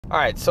All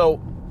right, so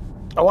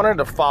I wanted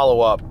to follow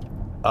up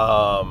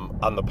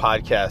on the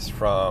podcast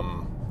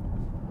from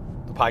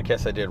the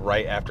podcast I did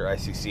right after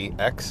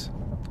ICCX,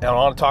 and I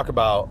want to talk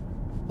about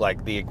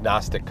like the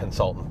agnostic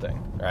consultant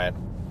thing, right?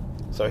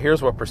 So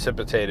here's what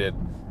precipitated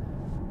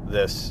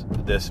this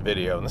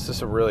video, and this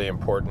is a really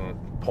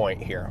important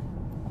point here.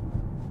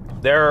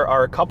 There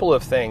are a couple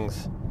of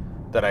things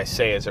that I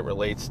say as it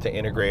relates to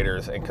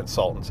integrators and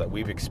consultants that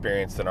we've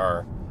experienced in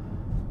our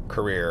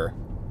career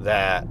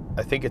that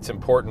I think it's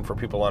important for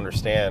people to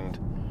understand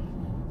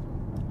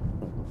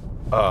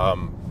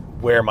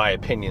where my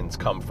opinions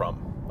come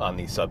from on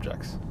these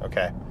subjects,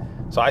 okay?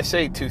 So I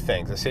say two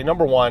things. I say,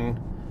 number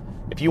one,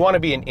 if you want to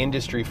be an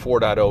Industry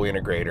 4.0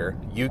 integrator,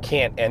 you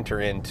can't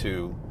enter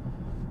into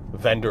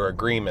vendor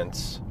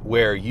agreements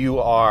where you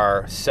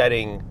are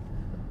setting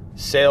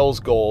sales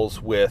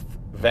goals with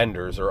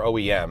vendors or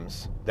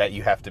OEMs that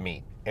you have to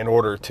meet in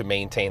order to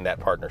maintain that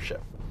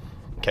partnership,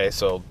 okay?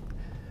 So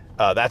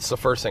that's the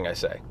first thing I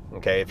say,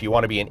 okay? If you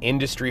want to be an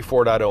Industry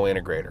 4.0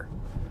 integrator,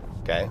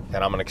 okay? And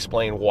I'm going to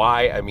explain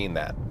why I mean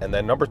that. And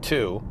then number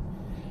two,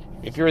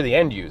 if you're the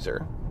end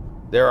user,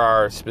 there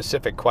are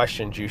specific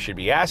questions you should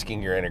be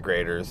asking your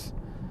integrators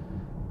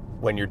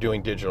when you're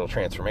doing digital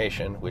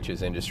transformation, which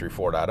is Industry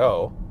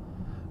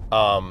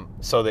 4.0,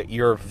 so that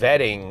you're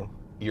vetting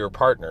your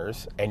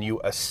partners and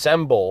you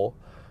assemble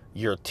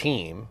your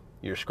team,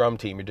 your Scrum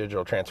team, your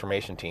digital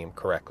transformation team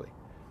correctly,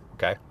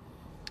 okay?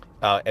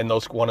 And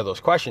one of those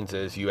questions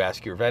is you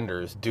ask your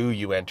vendors, do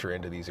you enter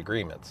into these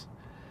agreements?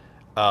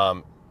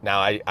 Now,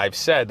 I've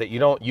said that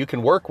you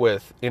can work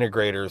with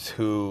integrators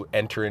who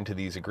enter into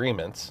these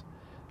agreements,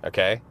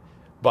 okay?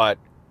 But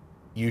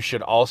you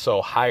should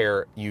also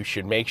you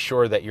should make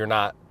sure that you're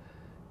not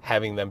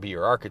having them be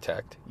your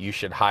architect. You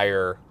should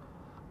hire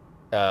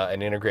an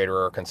integrator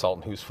or a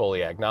consultant who's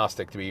fully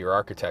agnostic to be your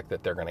architect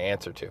that they're going to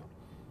answer to,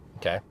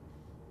 okay?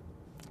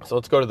 So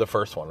let's go to the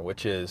first one,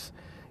 which is,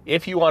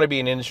 if you want to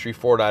be an Industry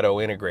 4.0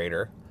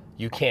 integrator,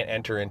 you can't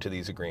enter into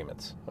these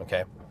agreements,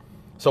 okay?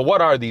 So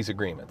what are these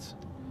agreements?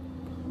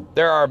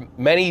 There are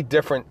many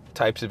different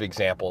types of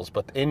examples,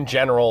 but in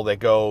general, they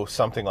go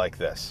something like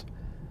this.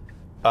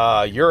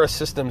 You're a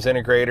systems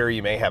integrator.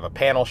 You may have a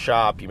panel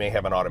shop. You may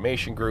have an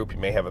automation group. You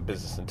may have a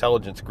business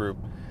intelligence group,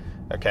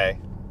 okay?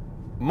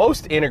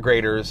 Most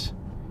integrators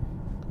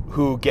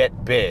who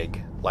get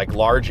big, like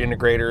large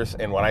integrators,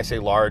 and when I say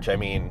large, I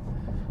mean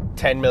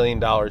 $10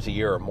 million a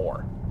year or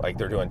more, like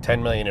they're doing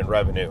 10 million in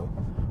revenue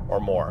or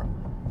more.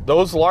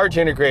 Those large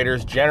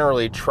integrators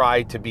generally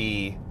try to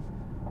be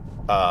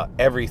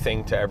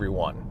everything to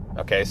everyone,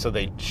 okay? So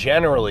they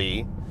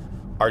generally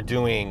are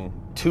doing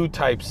two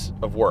types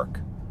of work.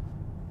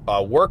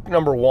 Work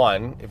number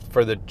one,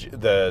 for the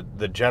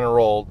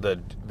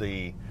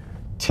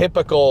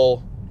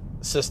typical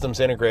systems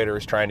integrator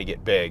is trying to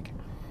get big,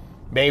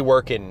 may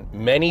work in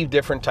many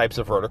different types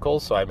of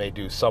verticals. So I may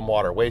do some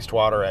water,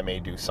 wastewater, I may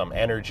do some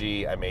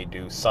energy, I may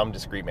do some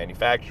discrete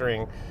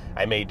manufacturing,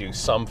 I may do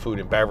some food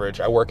and beverage.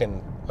 I work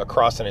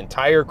across an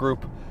entire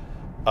group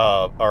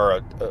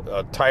or a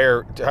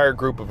entire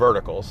group of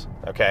verticals,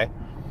 okay?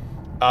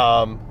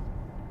 I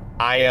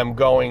am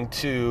going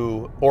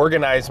to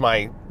organize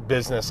my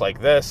business like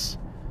this.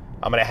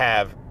 I'm going to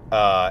have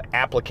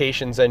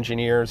applications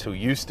engineers who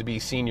used to be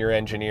senior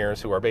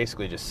engineers who are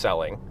basically just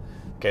selling.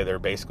 Okay, they're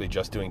basically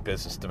just doing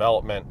business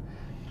development,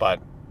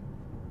 but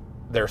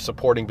they're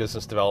supporting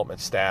business development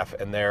staff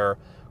and they're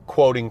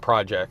quoting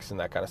projects and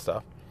that kind of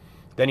stuff.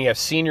 Then you have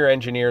senior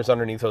engineers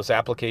underneath those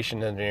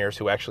application engineers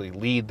who actually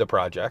lead the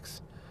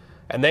projects.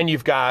 And then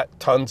you've got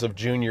tons of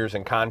juniors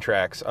and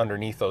contracts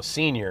underneath those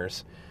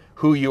seniors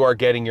who you are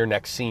getting your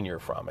next senior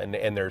from.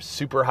 And there's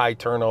super high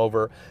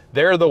turnover.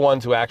 They're the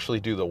ones who actually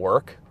do the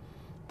work.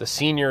 The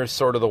senior is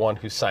sort of the one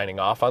who's signing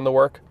off on the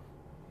work.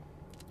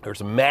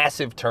 There's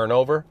massive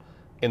turnover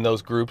in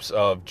those groups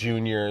of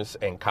juniors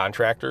and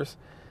contractors.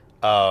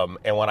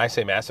 And when I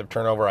say massive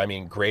turnover, I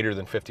mean greater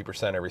than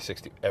 50%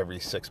 every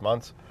 6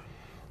 months.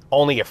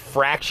 Only a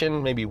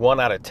fraction, maybe 1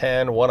 out of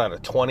 10, 1 out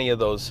of 20 of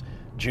those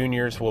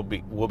juniors will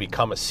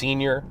become a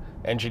senior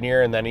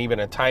engineer, and then even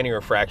a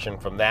tinier fraction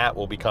from that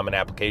will become an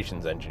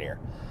applications engineer.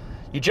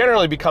 You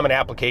generally become an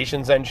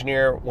applications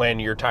engineer when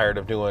you're tired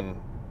of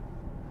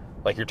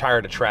you're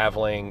tired of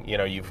traveling. You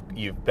know,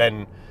 you've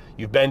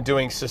been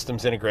doing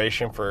systems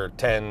integration for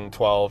 10,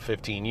 12,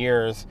 15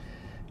 years.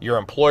 Your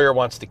employer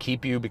wants to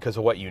keep you because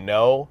of what you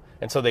know,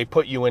 and so they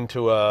put you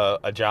into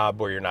a job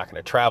where you're not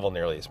going to travel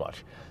nearly as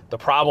much. The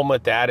problem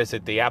with that is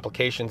that the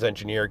applications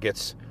engineer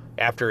gets,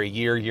 after a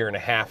year and a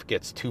half,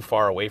 gets too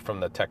far away from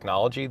the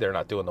technology. They're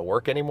not doing the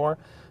work anymore.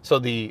 So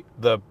the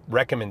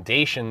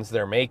recommendations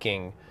they're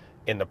making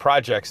in the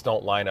projects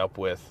don't line up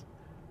with,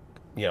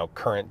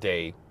 current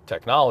day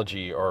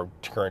technology or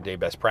current day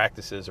best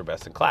practices or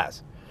best in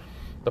class.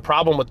 The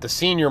problem with the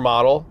senior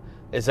model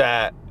is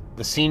that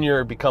the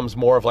senior becomes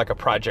more of like a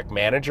project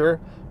manager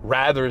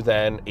rather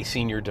than a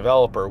senior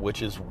developer,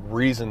 which is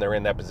reason they're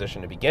in that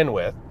position to begin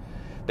with.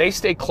 They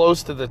stay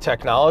close to the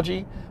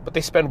technology, but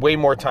they spend way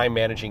more time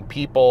managing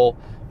people,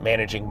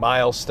 managing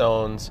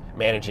milestones,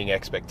 managing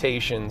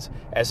expectations,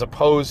 as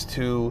opposed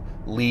to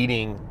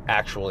leading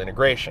actual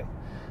integration.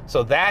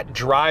 So that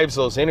drives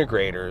those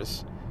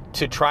integrators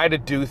to try to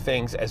do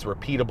things as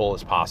repeatable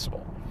as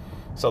possible.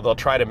 So they'll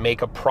try to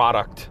make a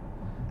product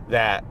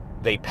that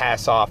they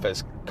pass off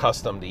as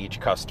custom to each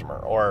customer,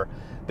 or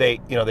they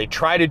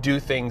try to do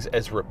things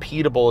as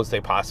repeatable as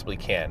they possibly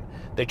can.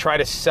 They try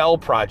to sell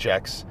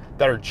projects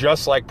that are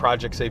just like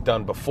projects they've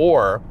done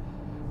before,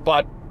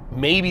 but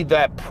maybe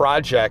that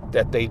project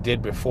that they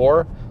did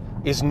before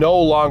is no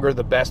longer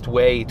the best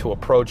way to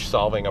approach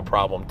solving a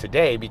problem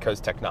today because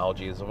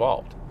technology has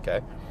evolved,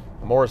 okay?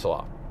 Moore's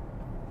Law.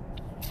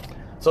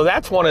 So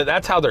that's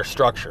how they're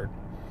structured.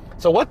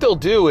 So what they'll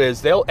do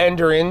is they'll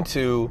enter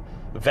into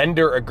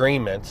vendor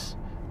agreements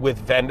with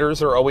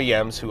vendors or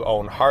OEMs who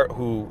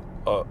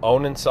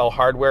own and sell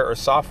hardware or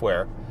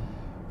software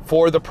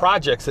for the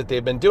projects that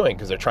they've been doing,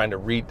 because they're trying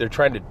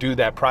to do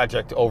that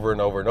project over and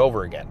over and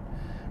over again,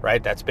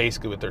 right? That's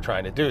basically what they're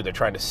trying to do. They're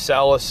trying to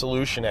sell a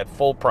solution at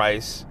full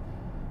price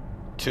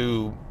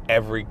to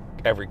every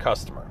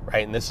customer,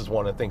 right? And this is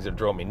one of the things that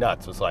drove me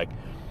nuts. Was like,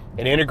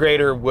 an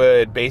integrator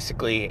would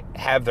basically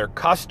have their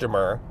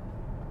customer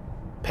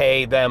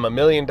pay them $1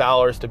 million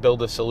to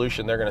build a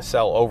solution they're going to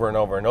sell over and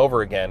over and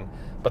over again,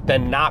 but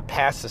then not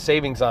pass the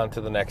savings on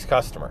to the next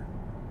customer.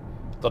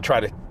 They'll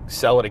try to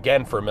sell it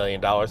again for $1 million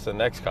to the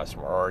next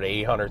customer, or at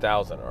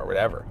 800,000 or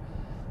whatever.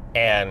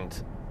 And,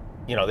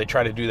 they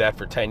try to do that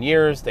for 10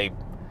 years. They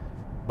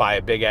buy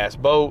a big ass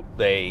boat.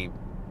 They,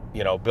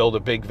 build a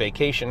big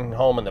vacation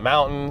home in the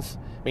mountains.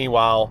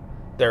 Meanwhile,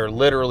 they're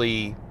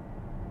literally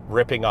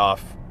ripping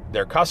off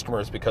their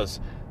customers, because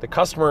the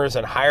customer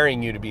isn't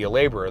hiring you to be a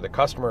laborer. The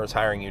customer is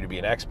hiring you to be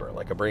an expert,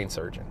 like a brain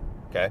surgeon,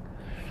 okay?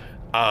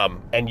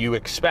 And you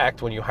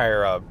expect, when you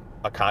hire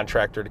a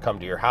contractor to come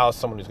to your house,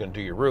 someone who's going to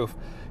do your roof,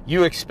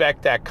 you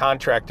expect that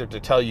contractor to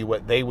tell you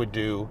what they would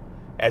do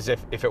as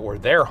if it were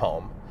their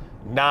home,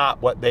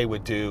 not what they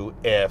would do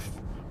if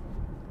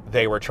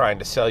they were trying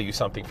to sell you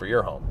something for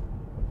your home,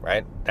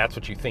 right? That's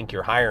what you think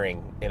you're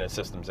hiring in a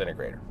systems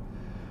integrator.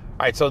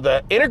 All right, so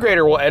the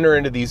integrator will enter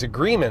into these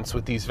agreements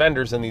with these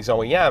vendors and these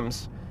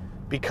OEMs,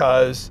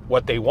 because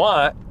what they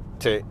want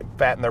to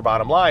fatten their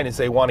bottom line is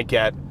they want to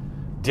get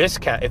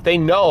discount. If they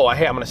know,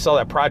 hey, I'm going to sell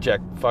that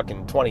project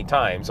fucking 20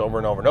 times over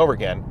and over and over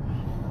again,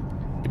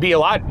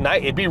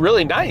 it'd be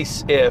really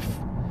nice if,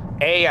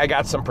 A, I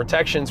got some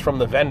protections from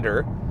the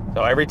vendor.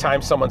 So every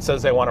time someone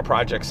says they want a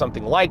project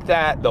something like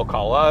that, they'll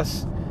call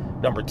us.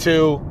 Number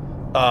two,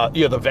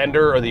 the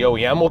vendor or the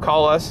OEM will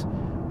call us.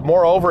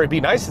 Moreover, it'd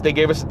be nice if they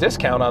gave us a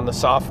discount on the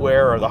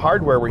software or the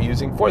hardware we're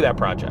using for that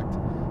project.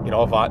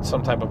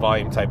 Some type of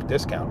volume type of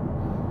discount.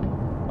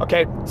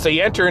 Okay, so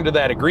you enter into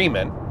that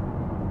agreement.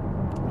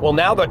 Well,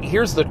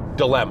 here's the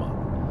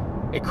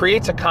dilemma. It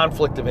creates a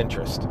conflict of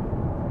interest.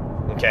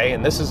 Okay,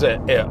 and this is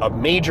a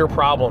major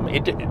problem.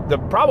 The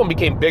problem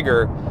became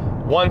bigger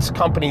once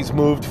companies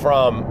moved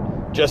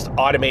from just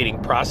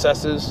automating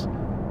processes,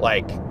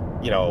 like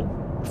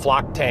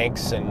flock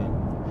tanks and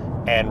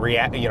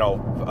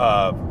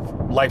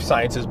life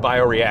sciences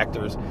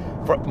bioreactors,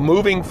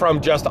 moving from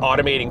just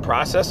automating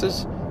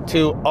processes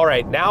to, all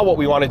right, now what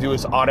we want to do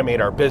is automate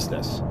our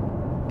business,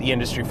 the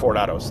Industry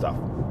 4.0 stuff.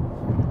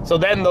 So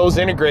then those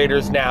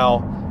integrators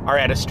now are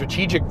at a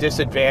strategic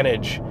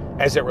disadvantage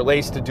as it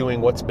relates to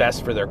doing what's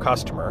best for their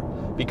customer,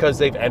 because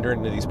they've entered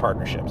into these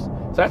partnerships.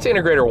 So that's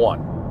integrator one.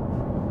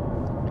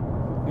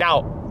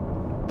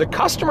 Now, the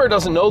customer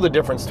doesn't know the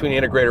difference between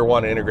integrator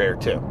one and integrator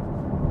two.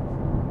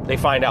 They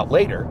find out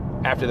later,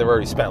 after they've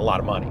already spent a lot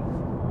of money.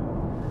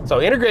 So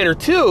integrator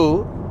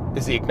two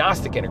is the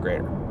agnostic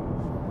integrator.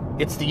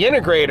 It's the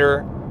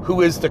integrator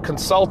who is the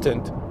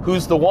consultant,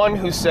 who's the one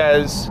who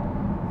says,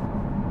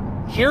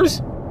 here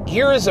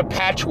is a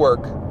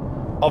patchwork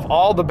of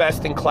all the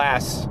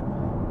best-in-class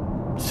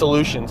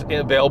solutions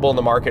available in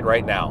the market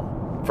right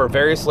now for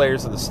various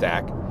layers of the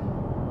stack.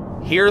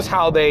 Here's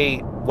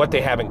what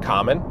they have in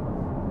common.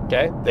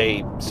 Okay,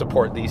 they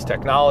support these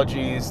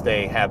technologies.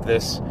 They have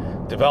this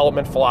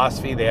development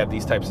philosophy. They have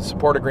these types of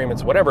support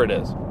agreements. Whatever it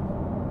is.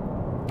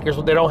 Here's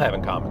what they don't have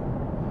in common.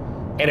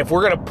 And if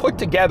we're going to put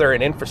together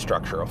an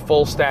infrastructure, a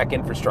full stack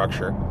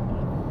infrastructure,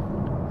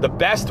 the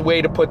best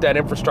way to put that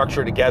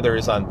infrastructure together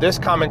is on this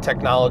common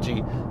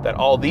technology that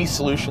all these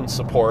solutions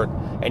support,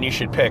 and you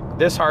should pick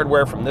this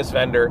hardware from this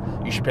vendor,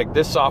 you should pick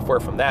this software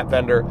from that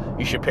vendor,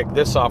 you should pick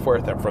this software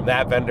from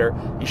that vendor,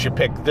 you should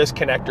pick this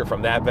connector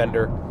from that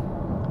vendor.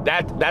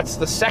 That's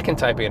the second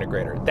type of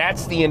integrator.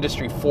 That's the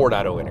Industry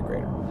 4.0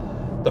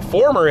 integrator. The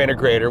former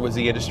integrator was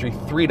the Industry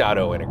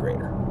 3.0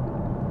 integrator.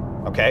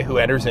 Okay, who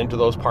enters into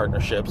those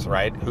partnerships,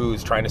 right?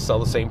 Who's trying to sell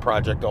the same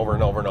project over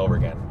and over and over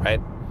again, right?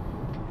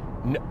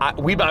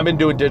 I've been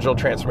doing digital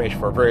transformation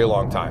for a very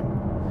long time.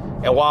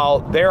 And while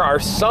there are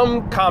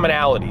some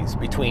commonalities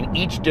between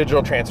each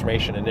digital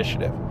transformation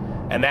initiative,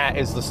 and that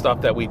is the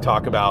stuff that we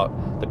talk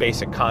about, the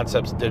basic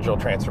concepts of digital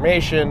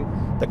transformation,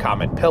 the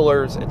common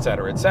pillars, et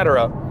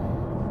cetera,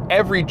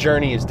 every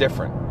journey is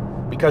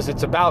different, because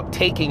it's about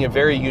taking a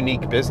very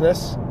unique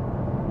business,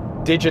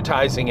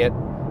 digitizing it,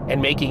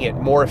 and making it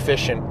more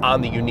efficient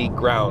on the unique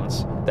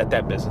grounds that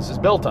that business is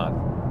built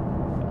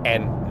on.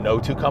 And no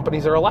two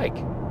companies are alike.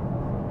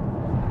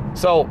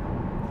 So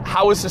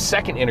how is the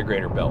second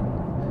integrator built?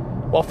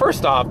 Well,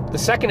 first off, the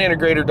second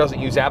integrator doesn't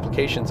use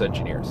applications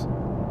engineers.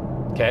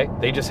 Okay?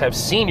 They just have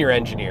senior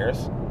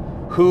engineers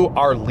who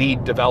are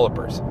lead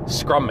developers,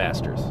 scrum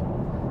masters,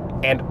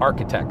 and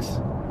architects.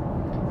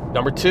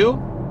 Number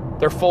two,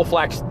 they're full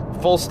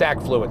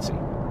stack fluency.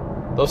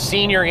 Those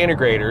senior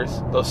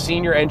integrators, those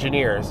senior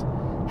engineers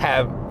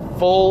have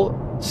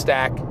full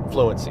stack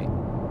fluency.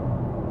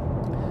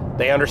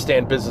 They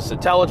understand business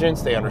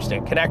intelligence, they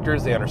understand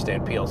connectors, they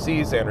understand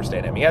PLCs, they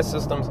understand MES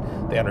systems,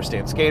 they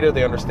understand SCADA,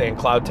 they understand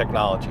cloud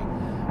technology.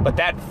 But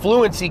that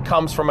fluency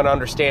comes from an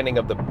understanding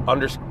of the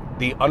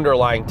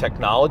underlying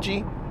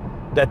technology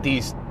that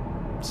this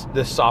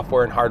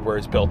software and hardware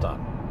is built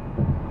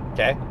on,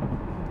 okay?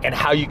 And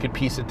how you could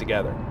piece it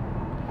together.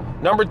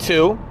 Number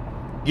two,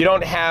 you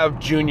don't have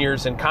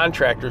juniors and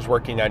contractors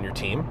working on your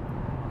team,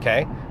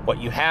 okay? What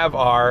you have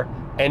are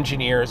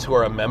engineers who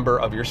are a member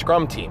of your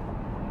Scrum team.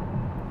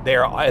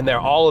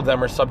 All of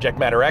them are subject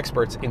matter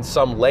experts in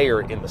some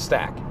layer in the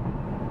stack.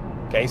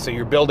 Okay, so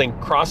you're building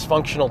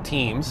cross-functional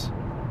teams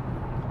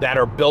that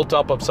are built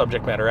up of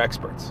subject matter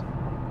experts.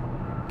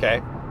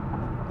 Okay.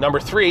 Number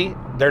three,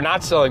 they're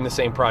not selling the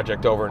same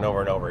project over and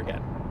over and over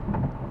again.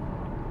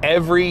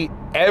 Every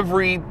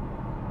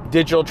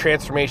digital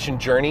transformation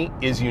journey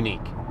is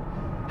unique.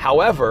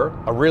 However,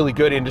 a really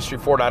good Industry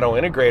 4.0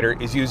 integrator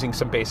is using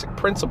some basic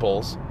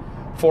principles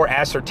for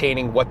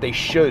ascertaining what they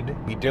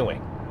should be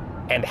doing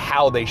and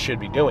how they should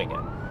be doing it,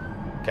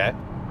 okay?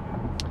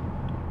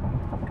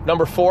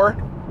 Number four,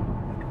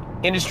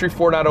 Industry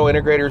 4.0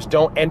 integrators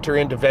don't enter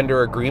into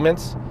vendor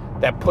agreements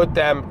that put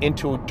them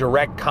into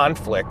direct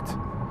conflict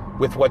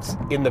with what's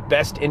in the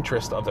best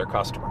interest of their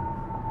customer,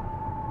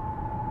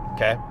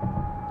 okay?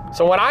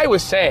 So when I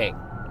was saying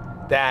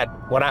that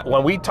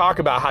when we talk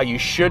about how you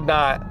should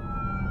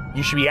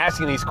be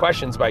asking these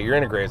questions about your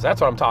integrators,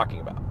 that's what I'm talking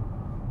about.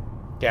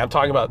 Okay, I'm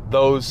talking about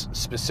those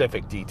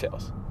specific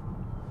details.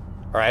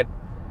 All right,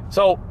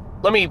 so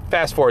let me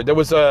fast forward. There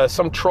was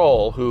some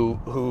troll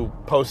who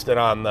posted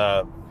on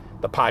the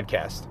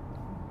podcast,